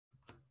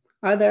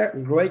Hi there,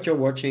 great you're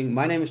watching.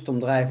 My name is Tom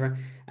Driver.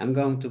 I'm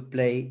going to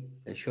play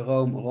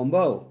Jerome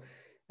Rombaud.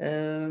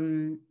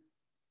 Um,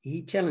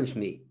 he challenged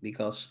me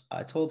because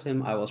I told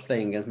him I was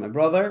playing against my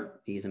brother.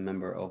 He's a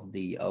member of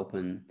the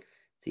Open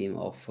team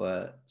of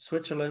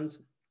Switzerland.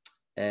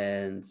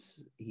 And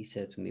he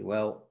said to me,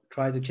 well,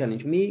 try to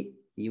challenge me.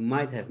 You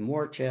might have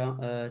more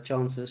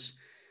chances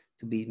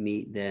to beat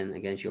me than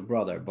against your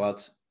brother.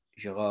 But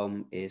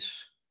Jerome is,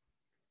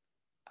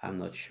 I'm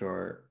not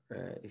sure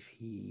if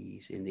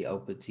he's in the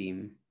Open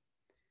team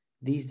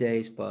these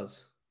days, but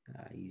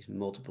he's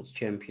multiple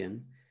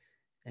champion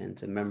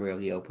and a member of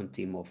the Open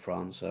team of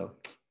France. So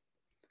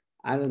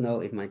I don't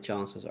know if my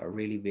chances are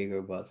really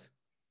bigger, but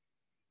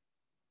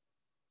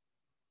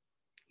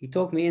he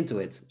talked me into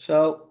it.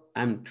 So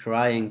I'm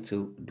trying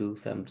to do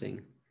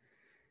something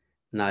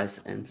nice,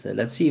 and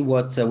let's see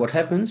what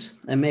happens.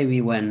 And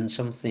maybe when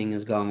something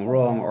is going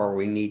wrong or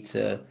we need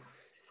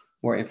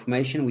more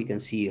information, we can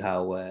see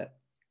how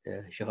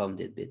Jerome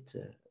did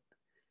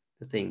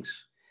the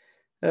things.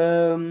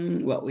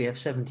 Well, we have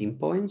 17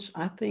 points.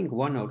 I think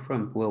 1-0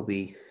 Trump will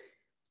be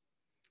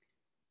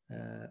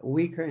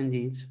weaker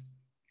indeed.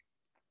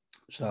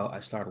 So I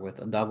start with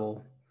a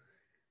double,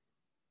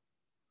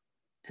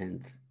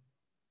 and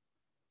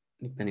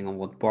depending on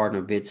what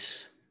partner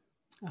bids,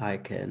 I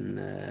can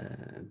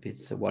bid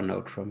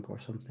 1-0 Trump or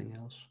something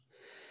else.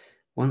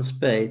 One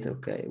spade,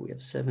 okay, we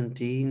have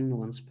 17.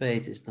 One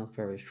spade is not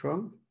very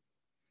strong.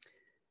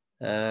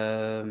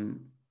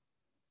 I'm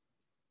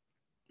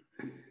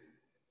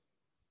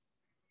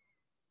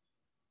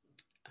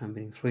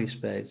bidding 3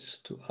 spades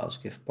to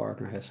ask if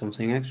partner has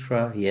something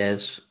extra.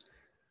 Yes.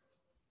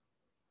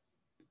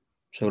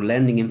 So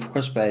landing in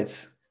 4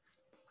 spades.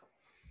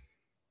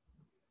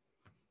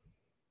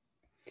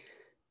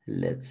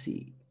 Let's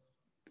see.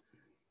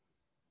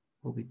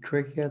 Will be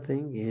tricky, I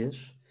think. Yes.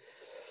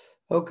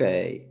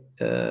 Okay.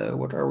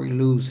 What are we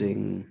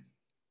losing?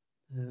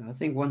 I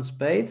think 1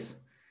 spade.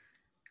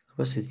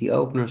 Was it the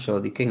opener? So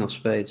the king of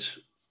spades.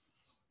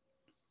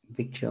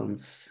 Big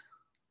chance.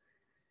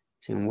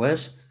 It's in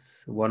West.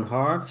 1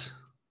 heart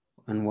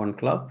and 1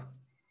 club.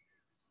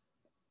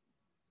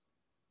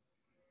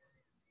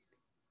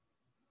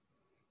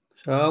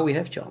 So we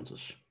have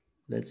chances.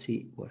 Let's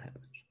see what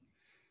happens.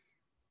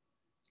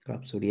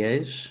 Club to the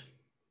ace.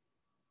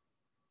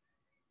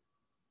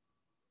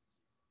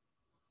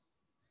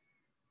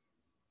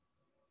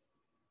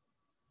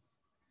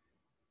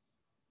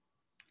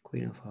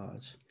 Queen of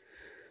hearts.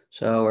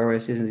 So where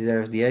is this?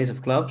 There's the ace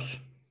of clubs.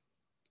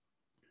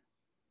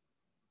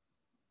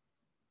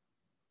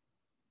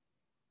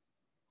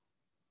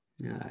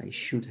 I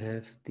should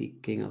have the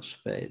king of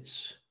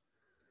spades.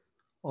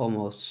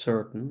 Almost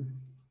certain.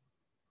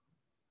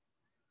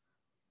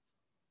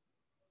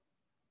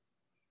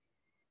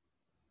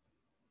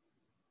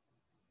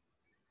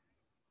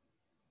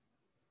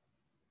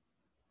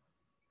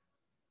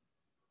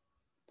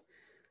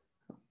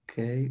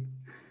 Okay.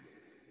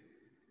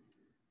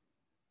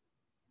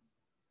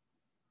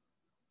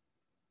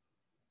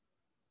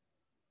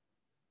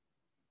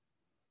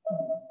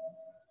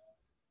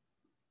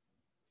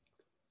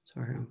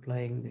 Sorry, I'm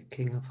playing the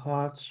king of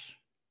hearts.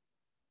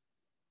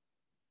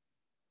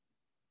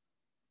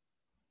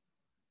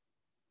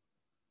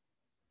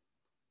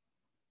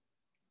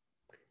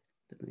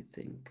 Let me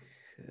think.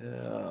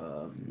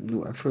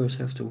 Do I first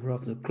have to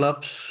rub the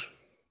clubs?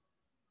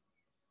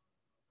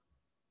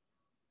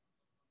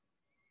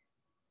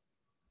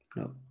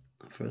 No.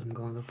 First I'm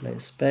going to play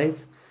a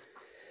spade.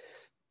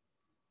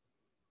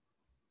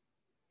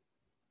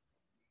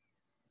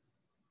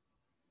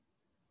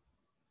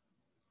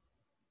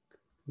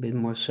 A bit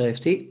more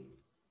safety.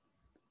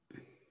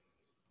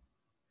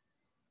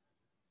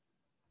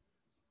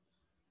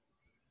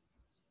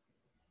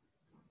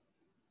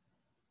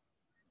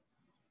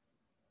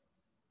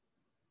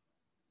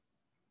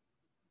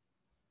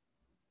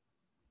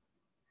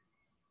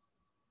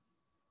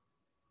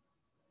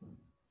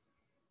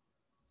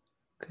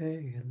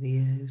 Okay, and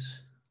the ace.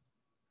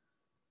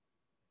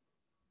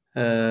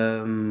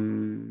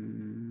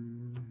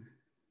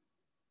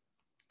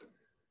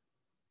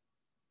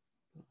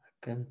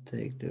 I can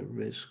take the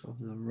risk of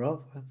the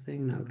rub, I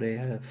think. Now they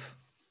have.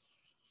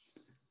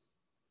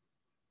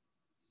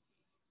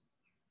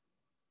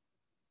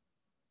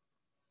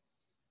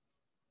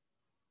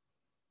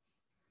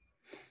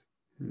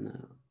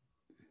 No.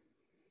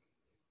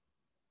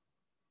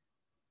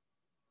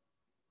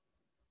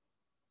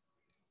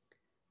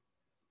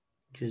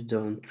 Just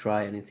don't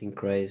try anything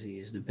crazy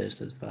is the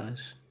best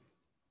advice.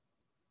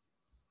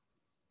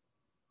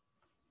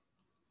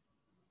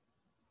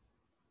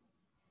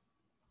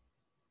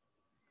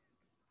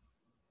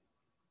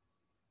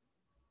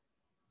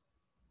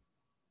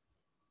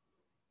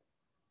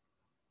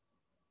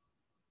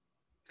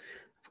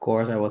 Of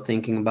course, I was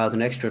thinking about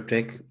an extra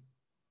trick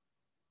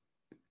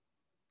I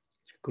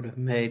could have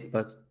made,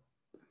 but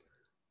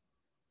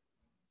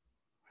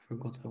I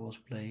forgot I was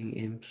playing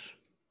imps.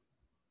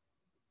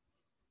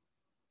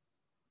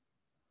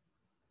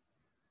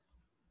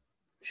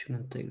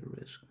 Shouldn't take the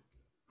risk.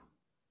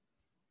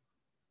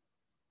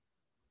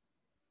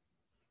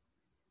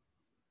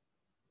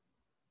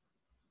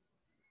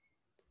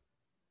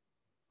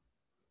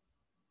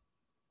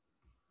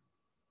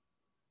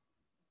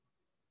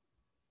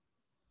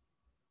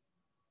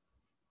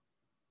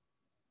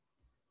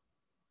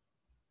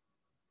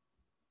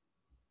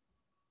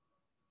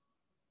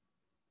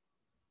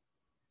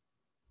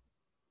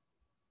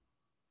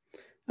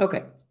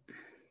 Okay.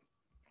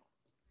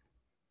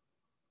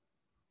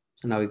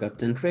 So now we got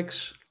 10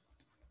 tricks.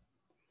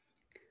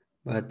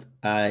 But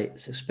I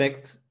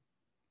suspect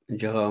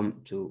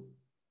Jerome to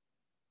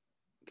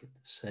get the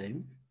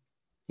same.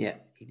 Yeah,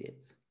 he did.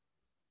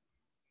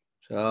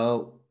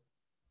 So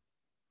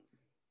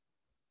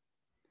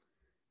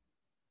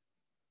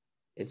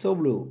it's all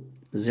blue.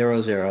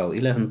 0, 0,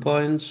 11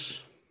 points.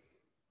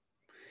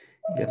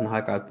 11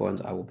 high card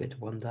points. I will bid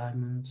 1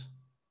 diamond.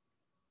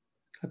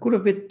 I could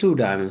have bid 2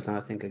 diamonds now,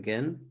 I think,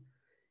 again.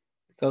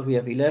 Because we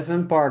have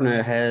 11.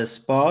 Partner has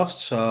passed,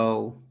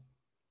 so...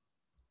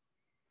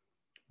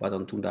 But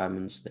on 2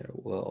 diamonds, there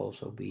will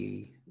also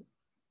be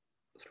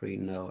 3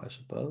 no, I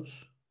suppose.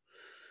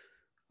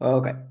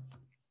 Okay.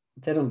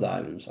 10 of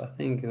diamonds. I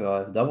think I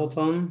have doubled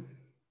on.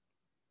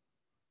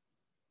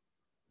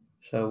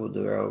 So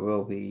there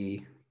will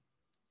be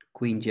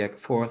Queen Jack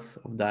 4th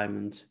of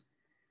diamonds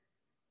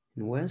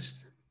in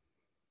West.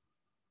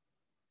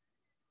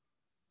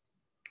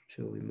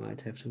 So we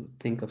might have to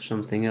think of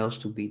something else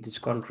to beat this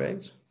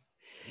contract.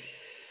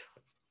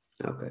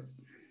 Okay.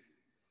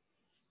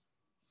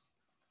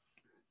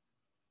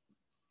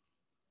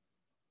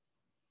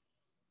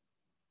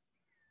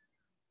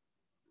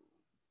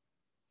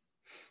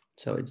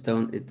 So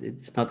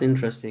it's not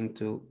interesting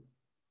to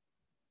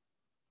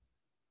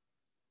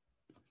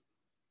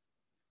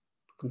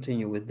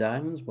continue with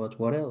diamonds, but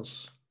what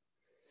else?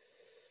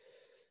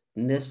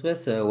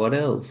 Nespresso, what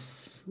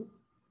else?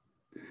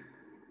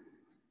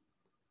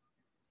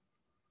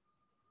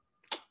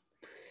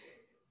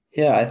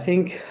 Yeah, I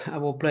think I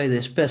will play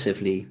this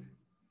passively.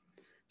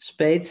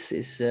 Spades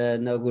is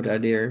no good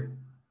idea.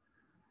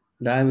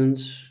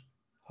 Diamonds,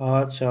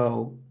 hard,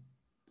 so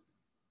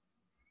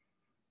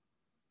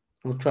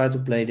I'll try to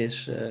play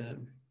this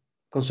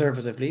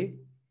conservatively.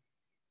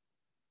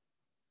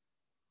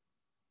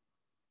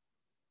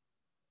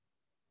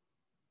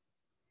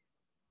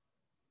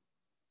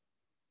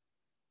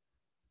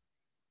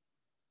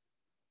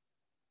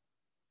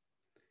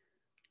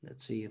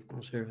 Let's see if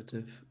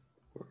conservative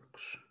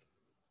works.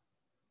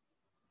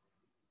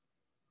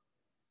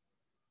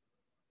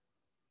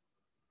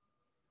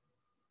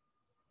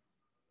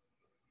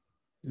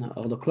 Now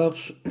all the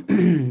clubs.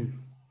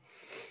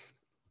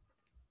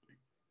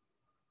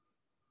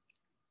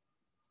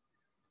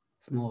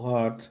 Small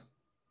heart.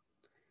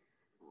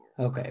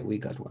 Okay, we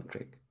got 1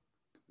 trick.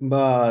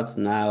 But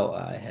now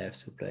I have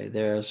to play.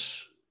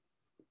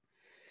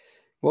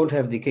 Won't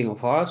have the king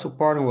of hearts, so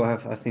partner will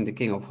have, I think, the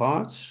king of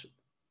hearts.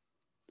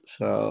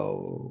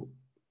 So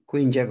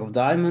queen jack of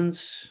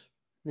diamonds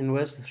in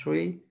West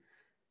 3.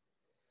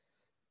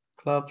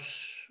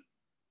 Clubs.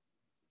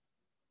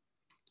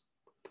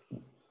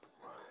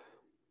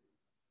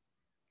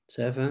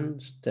 Seven,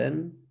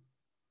 10.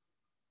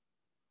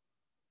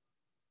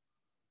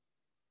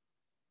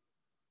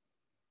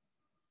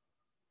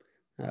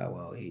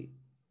 Well,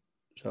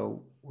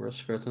 so we're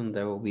certain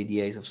there will be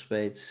the ace of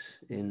spades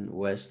in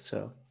West,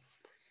 so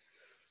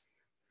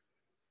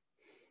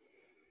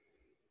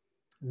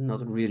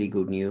not really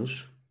good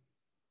news.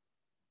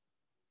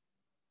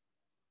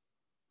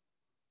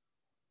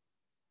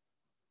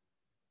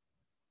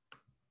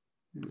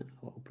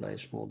 I'll play a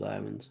small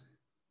diamond.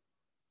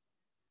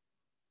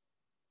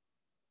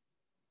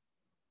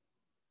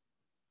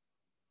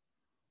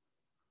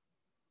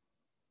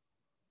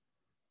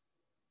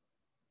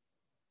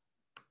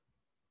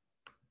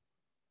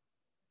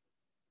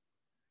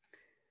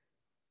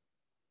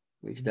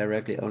 Which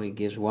directly only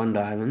gives 1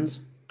 diamond.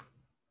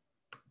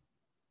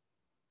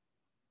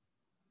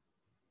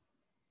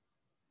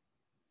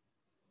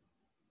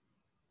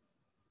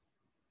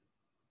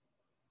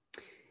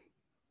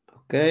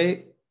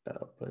 Okay,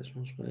 I'll play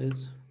small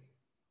spades.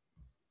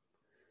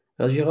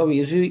 Well, Jerome,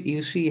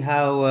 you see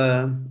how,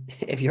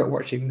 if you're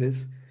watching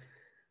this,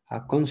 how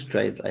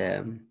concentrated I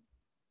am.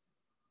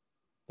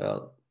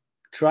 Well,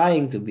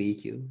 trying to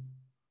beat you.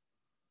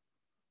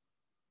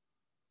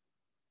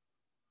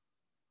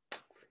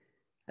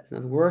 That's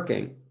not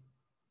working.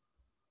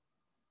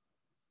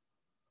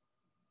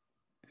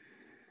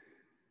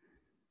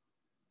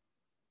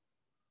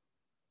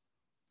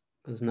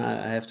 Because now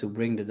I have to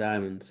bring the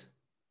diamonds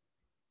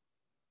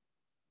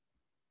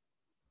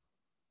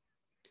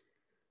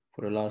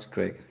for the last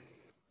trick.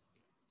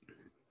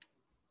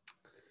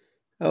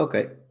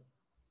 Okay,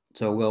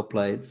 so well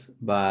played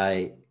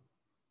by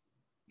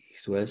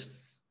East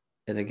West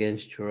and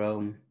against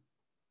Jerome.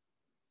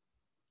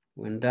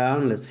 Went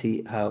down. Let's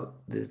see how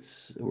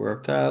this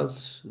worked out.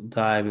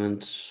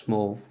 Diamond,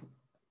 small,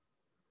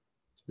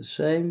 the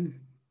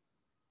same.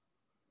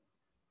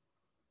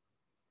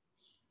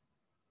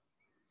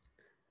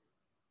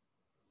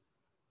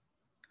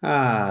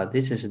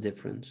 This is a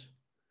difference.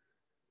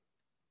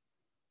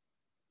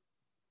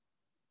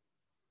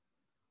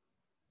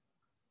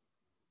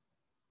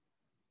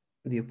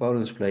 The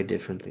opponents play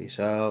differently,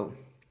 so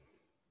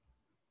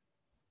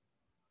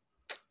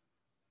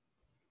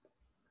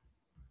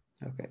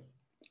okay,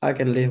 I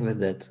can live with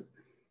that.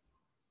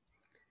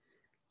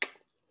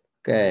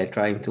 Okay,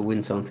 trying to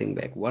win something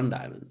back. 1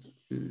 diamond.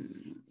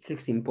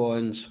 16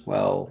 points.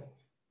 Well,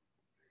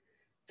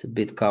 It's a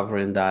bit covered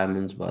in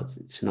diamonds, but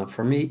it's not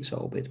for me,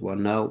 so bid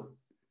 1 no.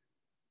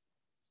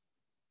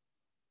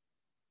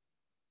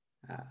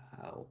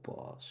 I'll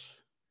pause.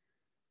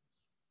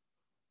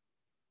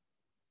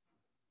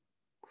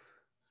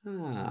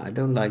 I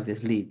don't like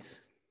this lead.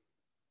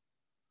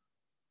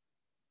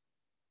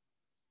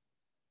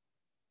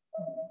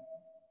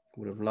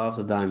 Would have loved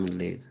a diamond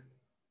lead.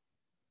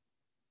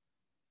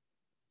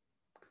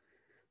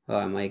 Oh,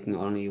 I'm making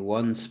only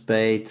 1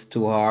 spade,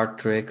 2 heart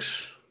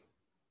tricks,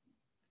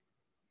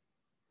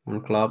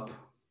 1 club.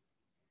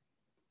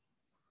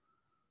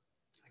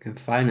 I can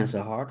finance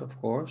a heart, of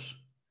course.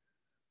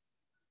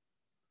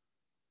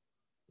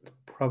 The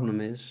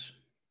problem is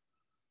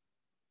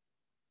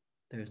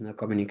there's no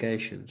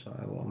communication, so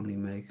I will only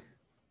make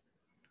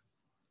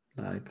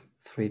like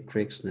 3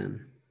 tricks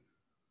then.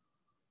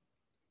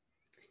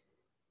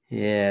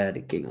 Yeah,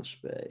 the king of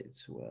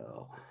spades.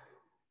 Well,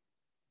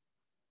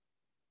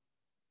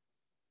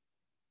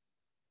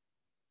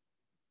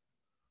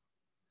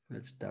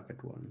 let's duck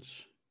it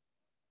once.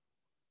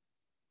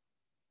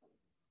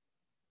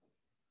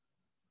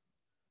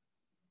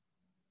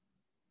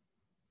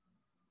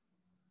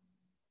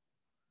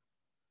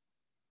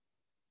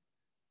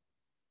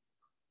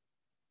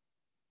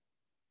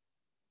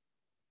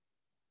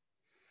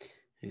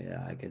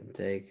 Yeah, I can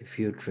take a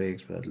few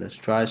tricks, but let's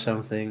try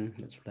something.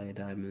 Let's play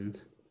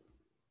diamond.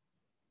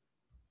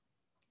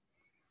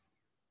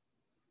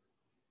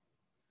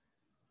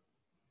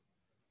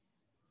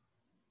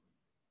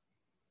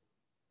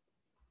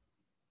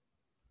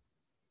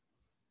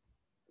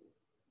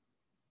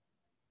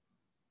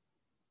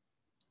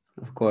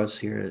 Of course,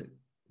 here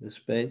the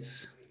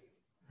spades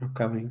are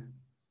coming.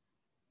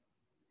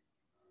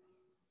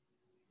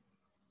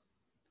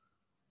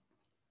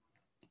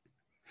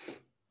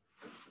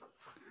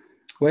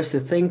 Where's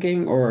the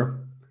thinking?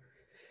 Or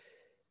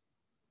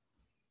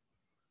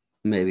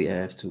maybe I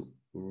have to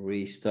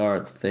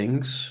restart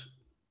things.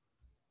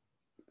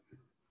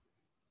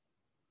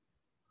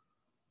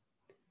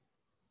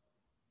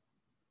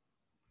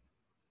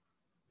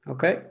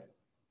 Okay.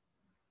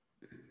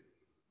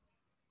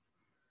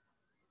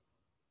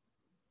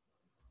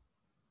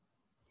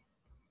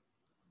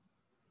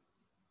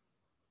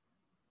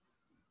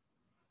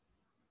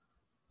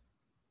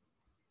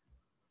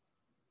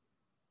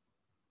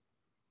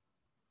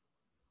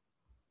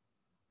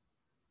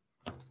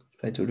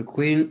 Play to the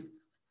queen.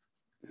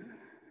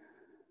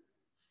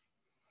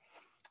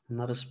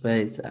 Another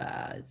spade.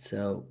 It's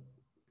so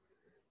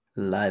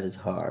life is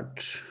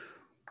hard.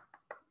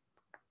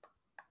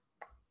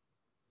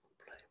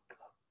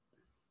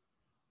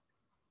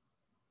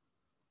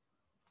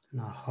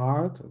 Not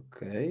hard.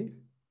 Okay.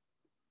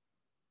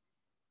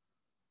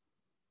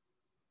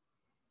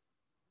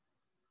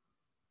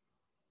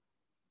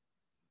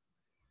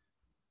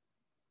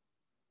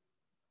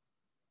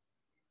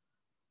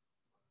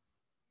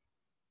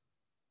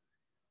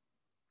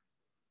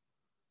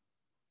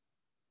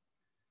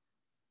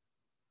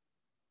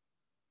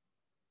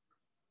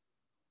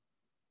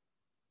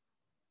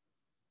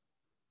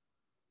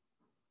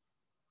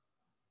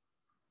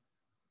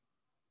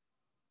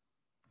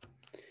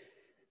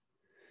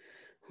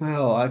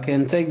 Well, I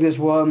can take this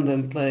one,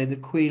 then play the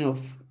queen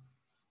of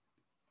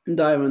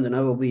diamond, and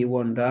I will be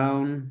 1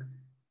 down.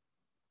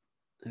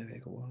 There we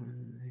go.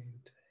 1,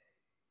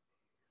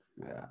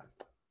 8. Yeah.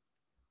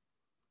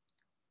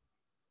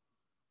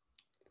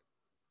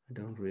 I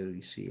don't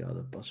really see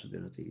other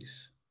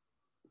possibilities.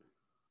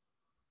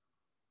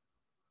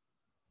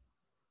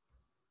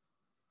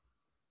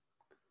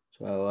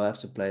 So I will have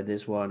to play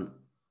this one.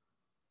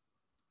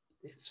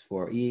 It's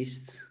for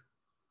east.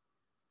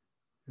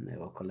 And they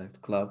will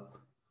collect club.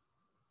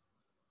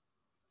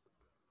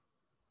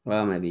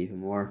 Well, maybe even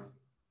more.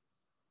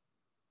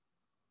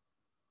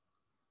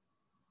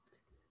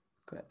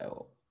 Okay, I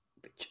will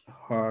pitch a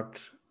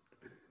heart.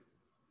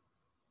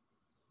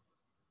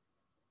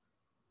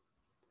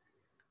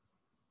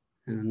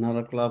 And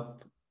another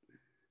club.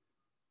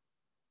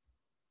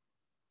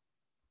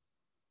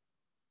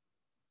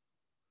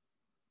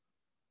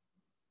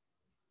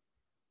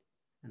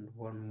 And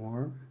 1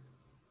 more.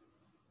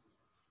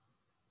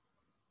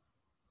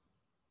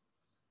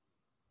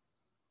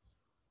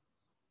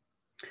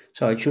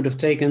 So I should have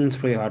taken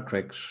 3 heart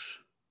tricks.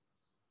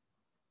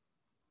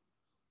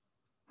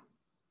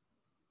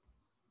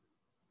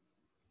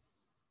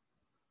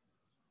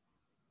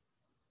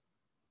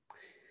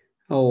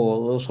 Oh,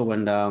 also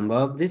went down,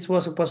 but this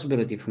was a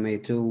possibility for me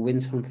to win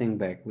something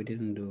back. We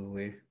didn't do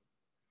it.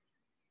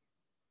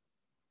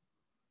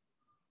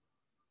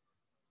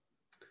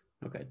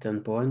 Okay,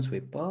 10 points, we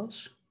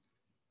pass.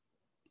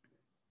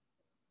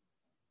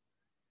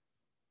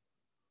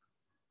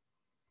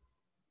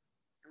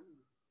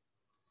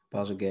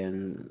 Pass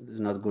again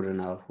is not good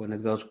enough. When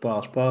it goes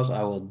pass, pass,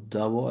 I will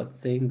double, I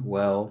think.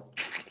 Well,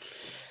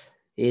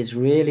 it's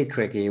really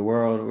tricky. We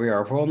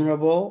are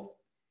vulnerable.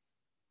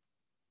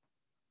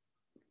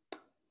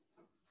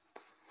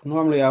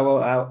 Normally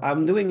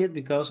I'm doing it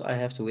because I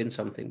have to win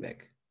something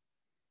back.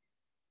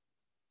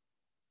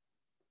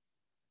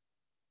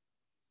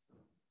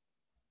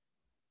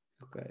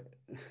 Okay.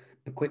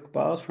 a quick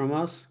pause from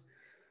us,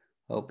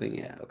 hoping,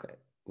 yeah, okay.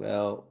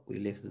 Well, we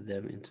lifted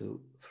them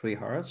into 3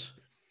 hearts.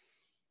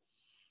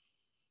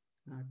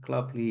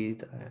 Club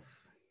lead,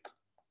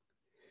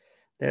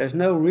 there's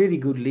no really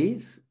good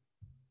lead,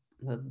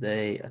 but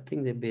I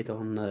think they bid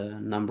on a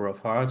number of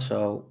hearts,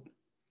 so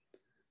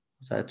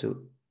I try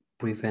to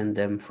prevent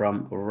them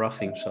from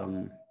roughing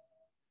some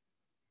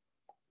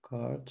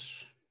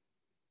cards.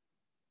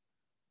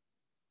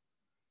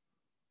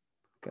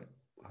 Okay,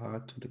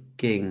 heart to the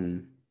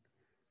king.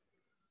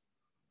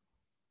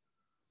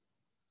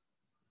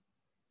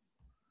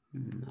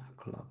 No,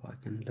 club I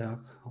can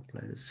duck. I'll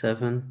play the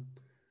 7.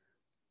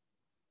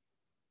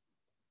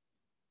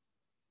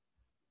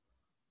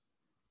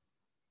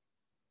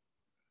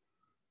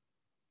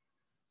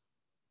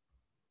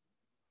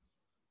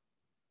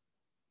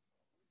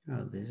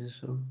 Oh, this is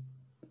so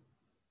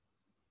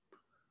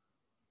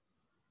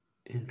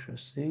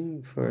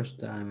interesting. First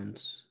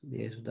diamonds,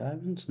 the ace of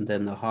diamonds, and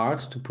then the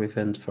hearts to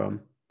prevent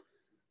them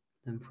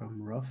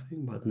from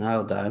roughing. But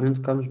now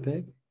diamond comes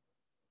back.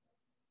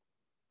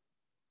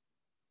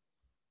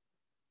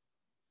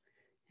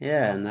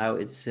 Yeah, now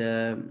it's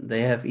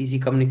they have easy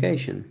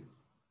communication.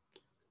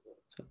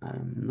 So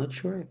I'm not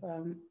sure if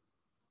I'm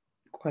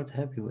quite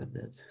happy with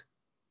that.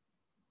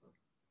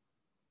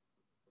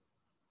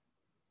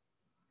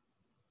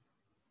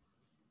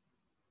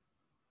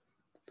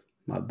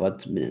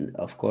 But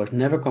of course,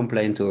 never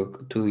complain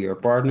to your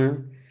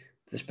partner,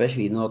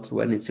 especially not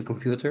when it's a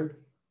computer.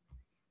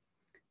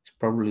 It's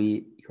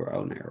probably your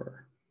own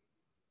error.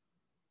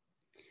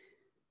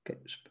 Okay,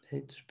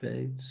 spades,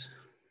 spades.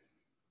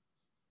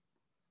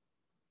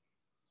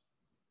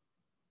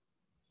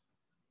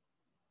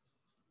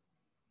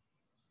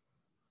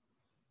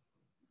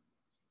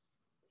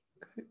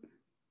 Okay.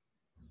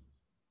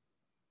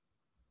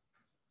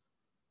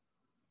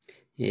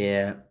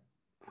 Yeah,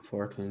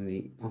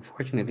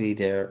 unfortunately,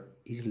 they're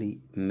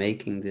easily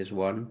making this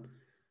one.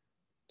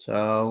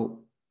 So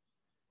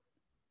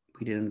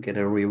we didn't get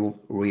a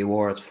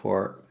reward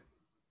for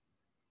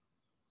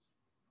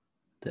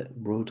the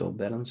brutal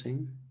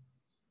balancing.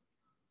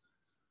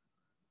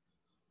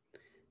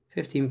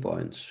 15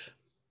 points.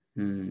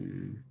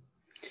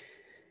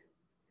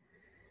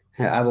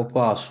 Yeah, I will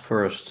pass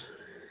first.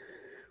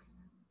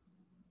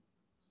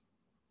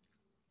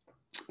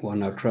 Well,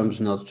 now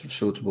Trump's not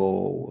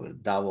suitable,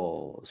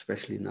 double,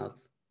 especially not.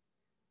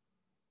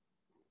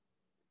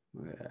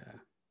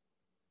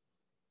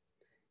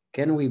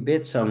 Can we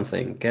bid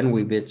something? Can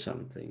we bid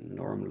something?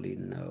 Normally,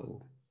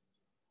 no.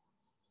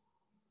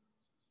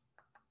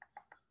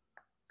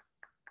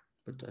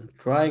 But I'm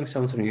trying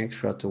something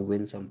extra to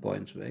win some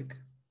points back.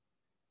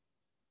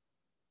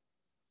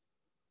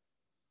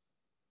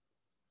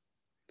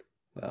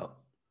 Well,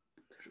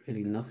 there's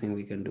really nothing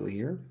we can do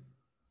here.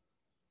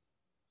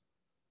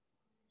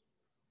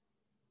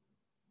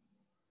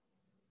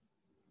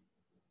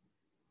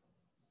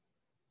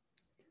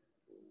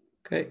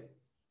 Okay,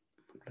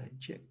 play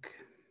check.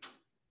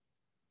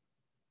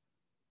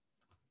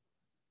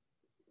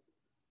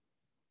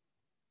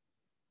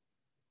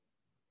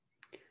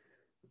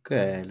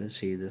 Okay, let's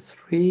see, the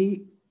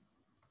 3,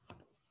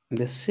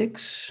 the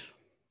 6.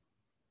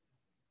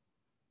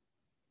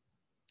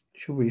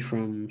 Should be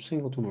from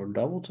singleton or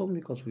doubleton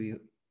because I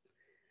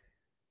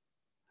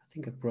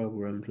think I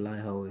programmed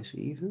low is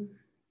even.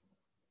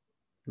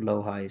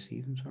 Low high is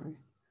even, sorry.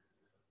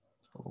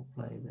 So I'll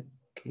play the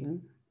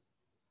king.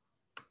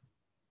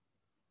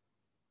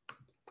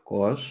 Of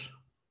course.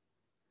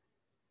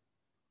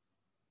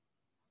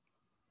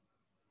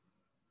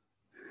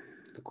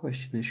 The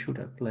question is, should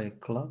I play a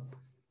club?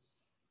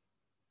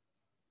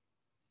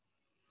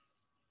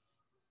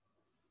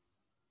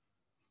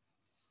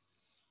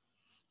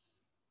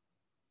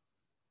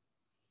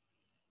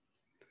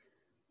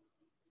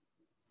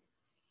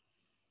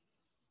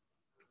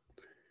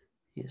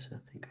 Yes, I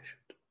think I should.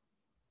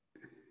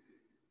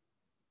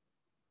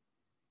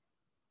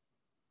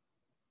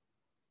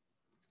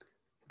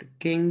 The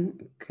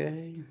king,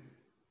 okay.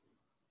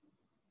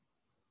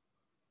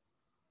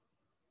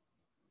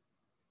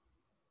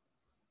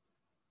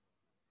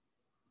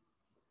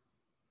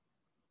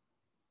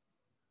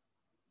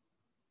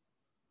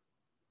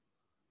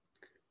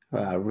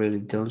 Well, I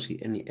really don't see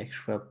any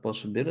extra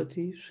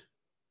possibilities.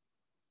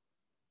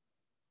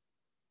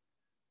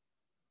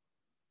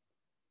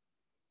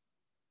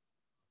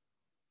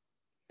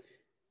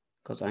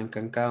 Because I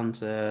can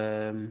count,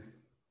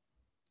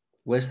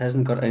 West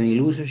hasn't got any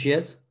losers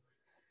yet.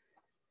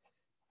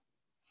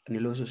 Any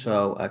losers,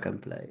 so I can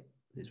play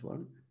this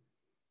one.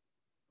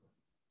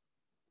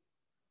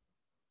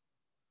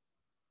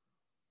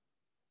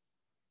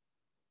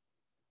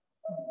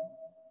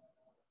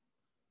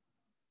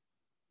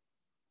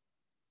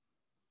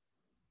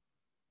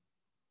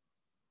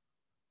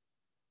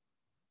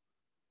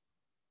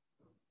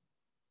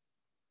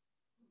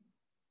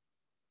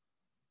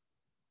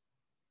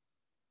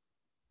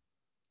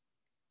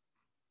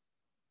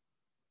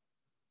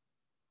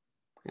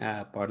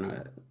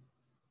 Partner,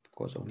 of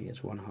course, only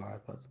has 1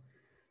 heart, but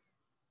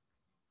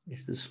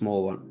it's the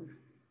small one,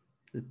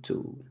 the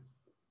 2.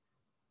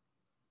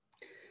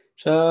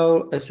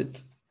 So as it,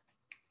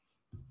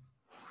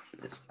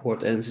 this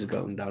board ends is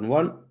going down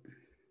 1.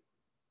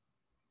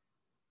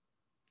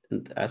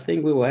 And I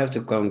think we will have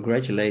to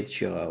congratulate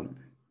Jerome.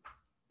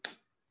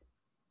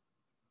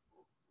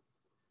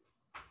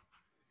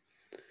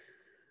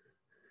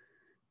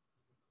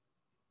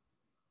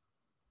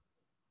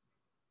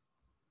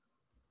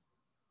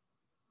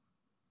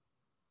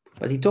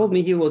 But he told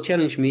me he will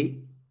challenge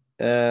me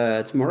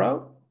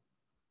tomorrow.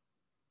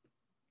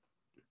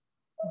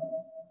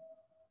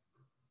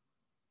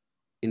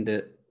 In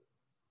the,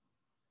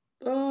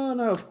 oh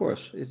no, of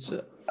course, it's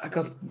I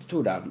got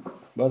 2 down,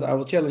 but I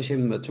will challenge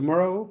him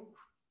tomorrow.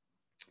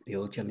 He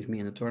will challenge me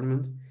in a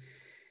tournament.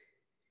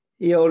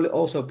 He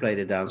also played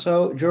it down.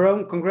 So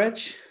Jerome,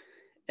 congrats,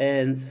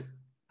 and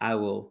I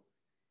will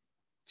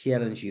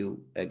challenge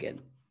you again.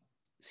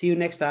 See you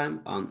next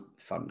time on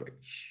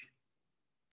FunBridge.